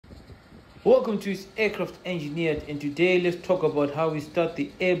Welcome to Aircraft Engineered, and today let's talk about how we start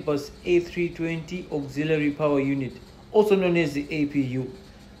the Airbus A320 Auxiliary Power Unit, also known as the APU.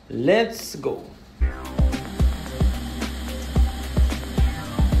 Let's go.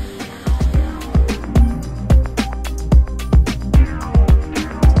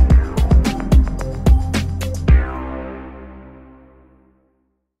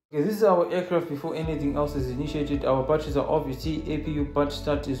 Okay, this is our aircraft before anything else is initiated. Our batteries are off. You see APU battery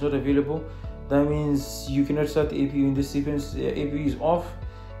start is not available. That means you cannot start the APU in this sequence. The APU is off.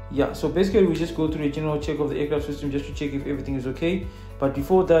 Yeah, so basically we just go through a general check of the aircraft system just to check if everything is okay. But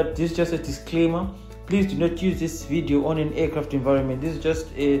before that, this is just a disclaimer. Please do not use this video on an aircraft environment. This is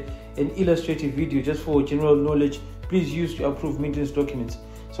just an illustrative video just for general knowledge. Please use your approved maintenance documents.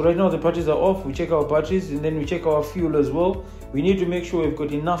 So right now the batteries are off. We check our batteries and then we check our fuel as well. We need to make sure we've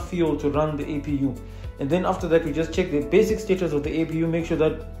got enough fuel to run the APU. And then after that, we just check the basic status of the APU, make sure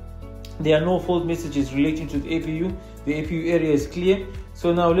that there are no fault messages relating to the APU. The APU area is clear.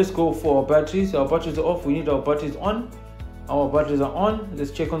 So now let's go for our batteries. Our batteries are off. We need our batteries on. Our batteries are on.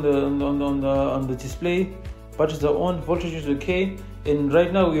 Let's check on the display. Batteries are on. Voltage is okay. And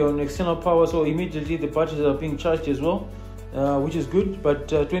right now we are on external power, so immediately the batteries are being charged as well. Which is good, but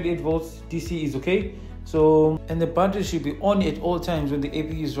 28 volts DC is okay. So, and the battery should be on at all times when the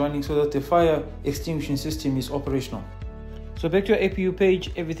APU is running so that the fire extinguishing system is operational. So back to our APU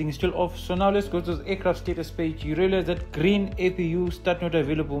page, everything is still off. So now let's go to the aircraft status page. You realize that green APU start not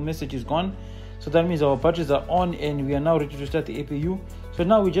available message is gone. So that means our batteries are on and we are now ready to start the APU. So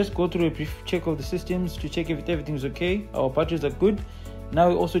now we just go through a brief check of the systems to check if everything is okay. Our batteries are good. Now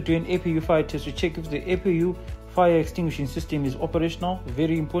we also do an APU fire test to check if the APU fire extinguishing system is operational.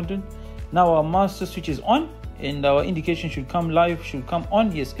 Very important. Now our master switch is on and our indication should come live, should come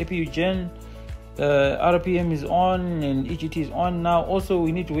on. Yes, APU gen, RPM is on and EGT is on. Now also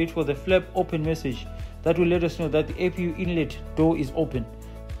we need to wait for the flap open message. That will let us know that the APU inlet door is open.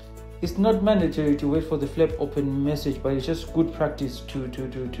 It's not mandatory to wait for the flap open message, but it's just good practice to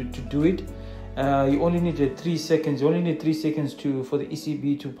do it. You only need 3 seconds. You only need 3 seconds for the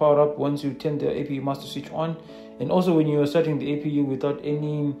ECB to power up once you turn the APU master switch on. And also when you are starting the APU without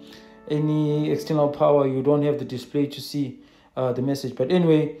any external power, you don't have the display to see the message. But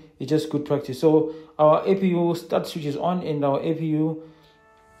anyway, it's just good practice. So our APU start switch is on and our APU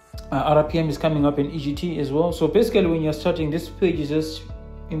RPM is coming up in EGT as well. So basically when you're starting, this page is just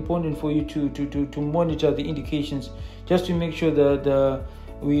important for you to monitor the indications, just to make sure that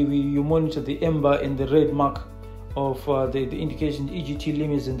you monitor the amber and the red mark of the indication, EGT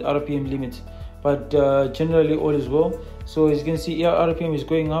limits and the RPM limits. But generally all is well. So as you can see here, RPM is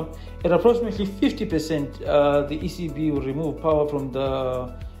going up at approximately 50%. The ECB will remove power from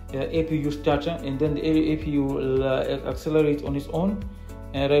the APU starter, and then the APU will accelerate on its own.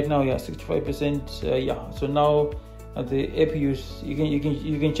 And right now, yeah, 65%. Yeah. So now the APUs,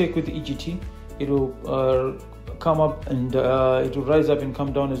 you can check with the EGT. It will come up and it will rise up and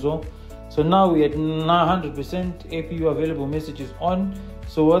come down as well. So now we're at 100% APU available message is on.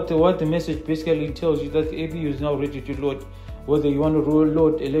 So what the message basically tells you that the APU is now ready to load. Whether you want to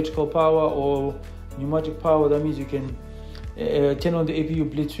load electrical power or pneumatic power, that means you can turn on the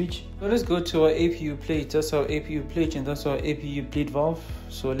APU bleed switch. So let's go to our APU plate. That's our APU plate and that's our APU bleed valve.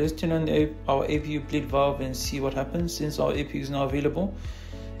 So let's turn on our APU bleed valve and see what happens since our APU is now available.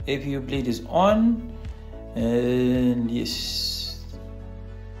 APU bleed is on, and yes,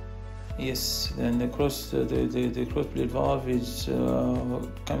 then the cross bleed valve is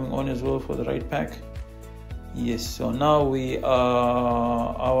coming on as well for the right pack. Yes, so now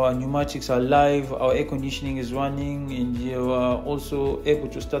our pneumatics are live, our air conditioning is running, and you are also able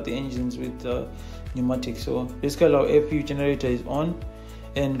to start the engines with pneumatics. So basically our APU generator is on,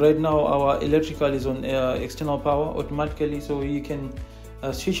 and right now our electrical is on external power automatically, so you can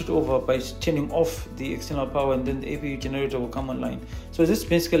switch it over by turning off the external power, and then the APU generator will come online. So this is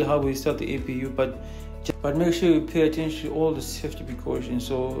basically how we start the APU, but make sure you pay attention to all the safety precautions.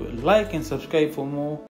 So like and subscribe for more.